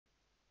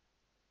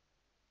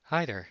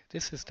Hi there,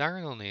 this is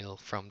Darren O'Neill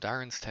from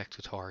Darren's Tech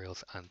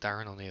Tutorials and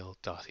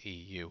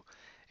darreno'neill.eu.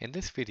 In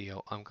this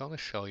video I'm going to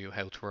show you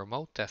how to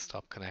remote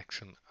desktop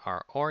connection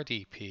or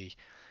RDP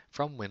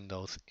from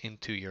Windows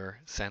into your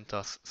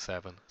CentOS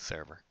 7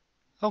 server.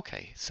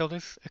 Okay, so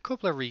there's a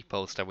couple of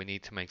repos that we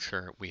need to make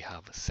sure we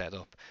have set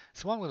up.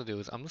 So what I'm going to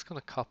do is I'm just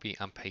going to copy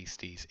and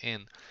paste these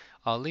in.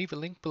 I'll leave a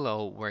link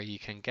below where you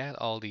can get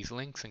all these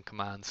links and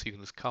commands so you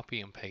can just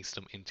copy and paste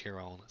them into your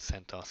own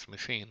CentOS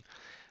machine.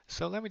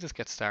 So let me just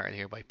get started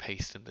here by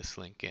pasting this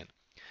link in.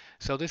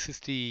 So this is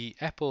the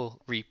Apple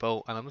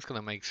repo and I'm just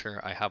going to make sure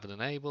I have it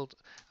enabled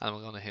and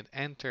I'm going to hit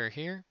enter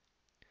here.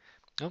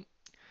 Oh,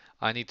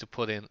 I need to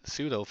put in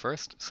sudo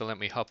first, so let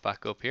me hop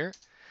back up here.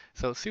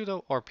 So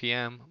sudo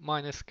rpm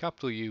minus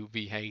capital U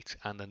VH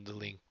and then the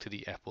link to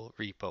the Apple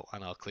repo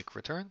and I'll click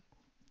return.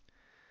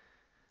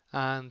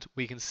 And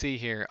we can see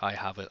here I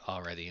have it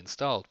already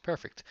installed.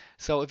 Perfect.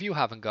 So if you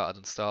haven't got it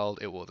installed,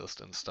 it will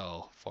just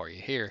install for you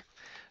here.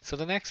 So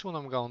the next one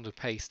I'm going to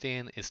paste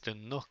in is the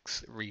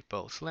Nux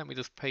repo. So let me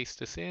just paste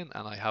this in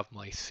and I have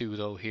my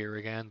sudo here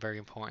again. Very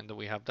important that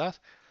we have that.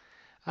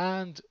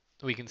 And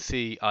we can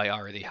see I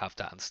already have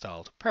that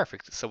installed.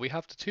 Perfect. So we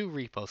have the two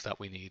repos that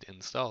we need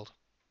installed.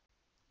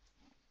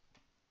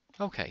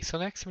 Okay, so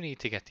next we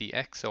need to get the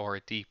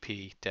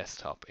xrdp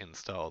desktop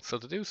installed. So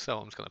to do so,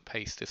 I'm just going to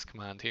paste this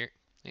command here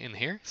in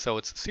here. So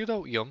it's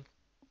sudo yum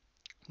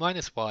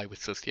 -y,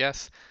 which is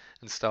yes,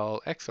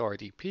 install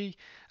xrdp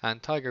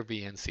and tiger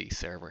bnc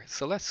server.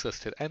 So let's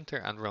just hit enter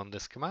and run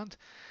this command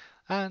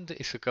and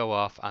it should go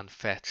off and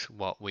fetch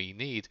what we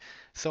need.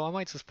 So I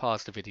might just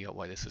pause the video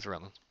while this is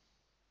running.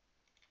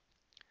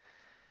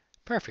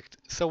 Perfect.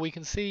 So we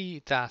can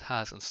see that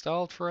has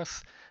installed for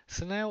us.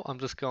 So now I'm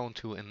just going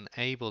to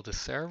enable the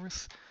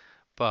service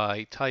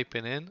by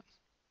typing in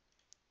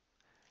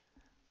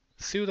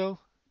sudo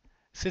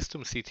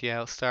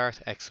systemctl start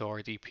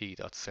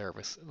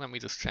xrdp.service. Let me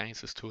just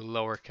change this to a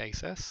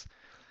lowercase s.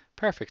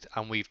 Perfect,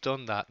 and we've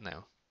done that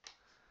now.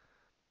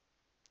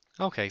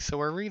 Okay, so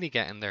we're really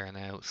getting there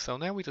now. So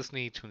now we just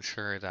need to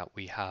ensure that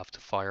we have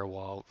the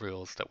firewall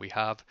rules that we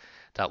have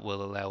that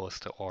will allow us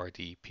to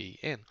RDP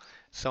in.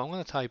 So I'm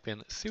going to type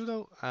in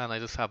sudo and I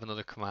just have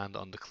another command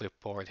on the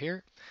clipboard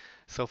here.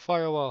 So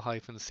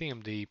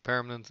firewall-cmd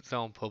permanent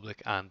zone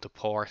public and the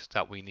port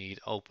that we need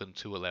open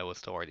to allow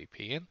us to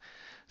RDP in.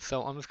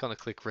 So I'm just going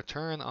to click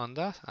return on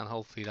that and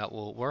hopefully that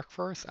will work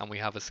for us and we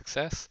have a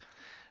success.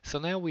 So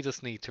now we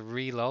just need to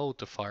reload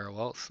the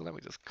firewall. So let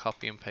me just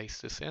copy and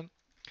paste this in.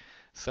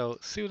 So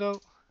sudo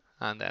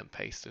and then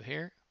paste it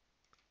here.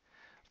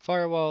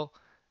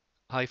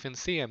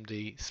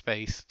 Firewall-cmd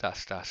space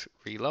 --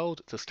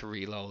 reload just to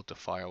reload the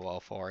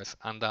firewall for us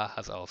and that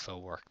has also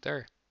worked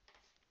there.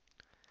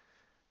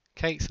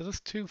 Okay, so there's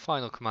two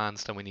final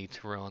commands that we need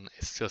to run.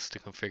 It's just to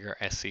configure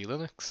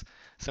SELinux.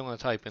 So I'm going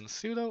to type in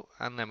sudo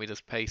and let me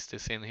just paste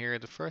this in here.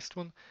 The first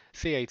one,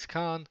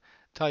 chcon,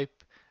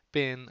 type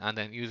bin and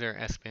then user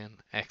sbin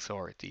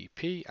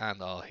xrdp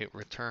and I'll hit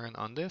return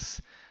on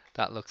this.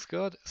 That looks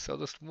good. So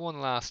just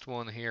one last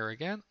one here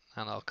again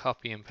and I'll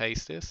copy and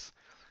paste this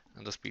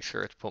and just be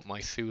sure to put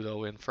my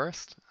sudo in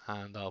first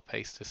and I'll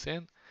paste this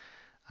in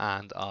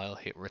and I'll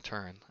hit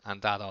return and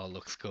that all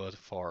looks good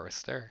for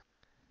us there.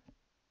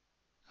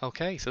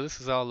 Okay, so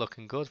this is all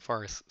looking good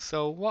for us.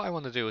 So what I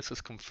want to do is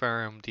just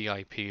confirm the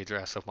IP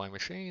address of my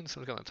machine. So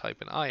I'm going to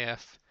type in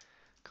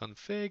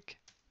ifconfig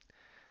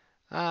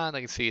and I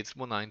can see it's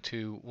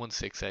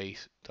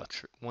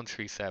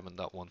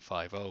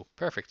 192.168.137.150.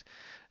 Perfect.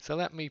 So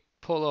let me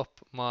pull up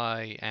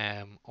my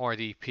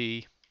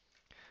RDP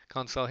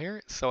console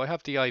here. So I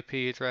have the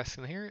IP address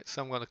in here.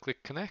 So I'm going to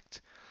click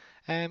connect.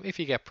 If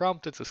you get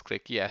prompted, just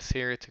click yes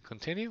here to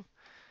continue.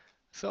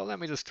 So let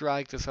me just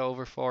drag this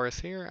over for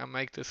us here and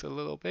make this a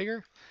little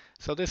bigger.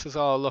 So this is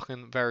all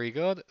looking very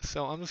good.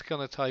 So I'm just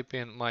going to type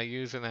in my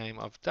username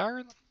of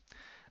Darren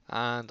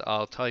and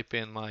I'll type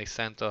in my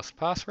CentOS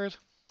password.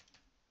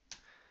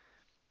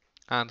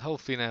 And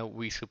hopefully now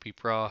we should be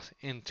brought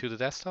into the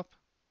desktop.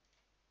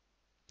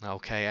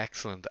 Okay,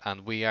 excellent.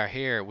 And we are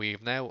here.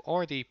 We've now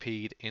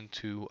RDP'd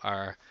into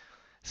our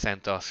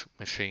CentOS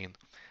machine.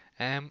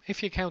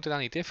 If you encountered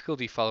any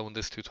difficulty following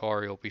this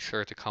tutorial, be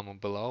sure to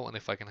comment below and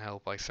if I can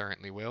help I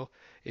certainly will.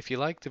 If you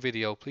liked the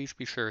video, please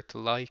be sure to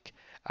like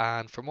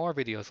and for more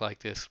videos like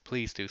this,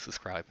 please do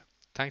subscribe.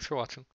 Thanks for watching.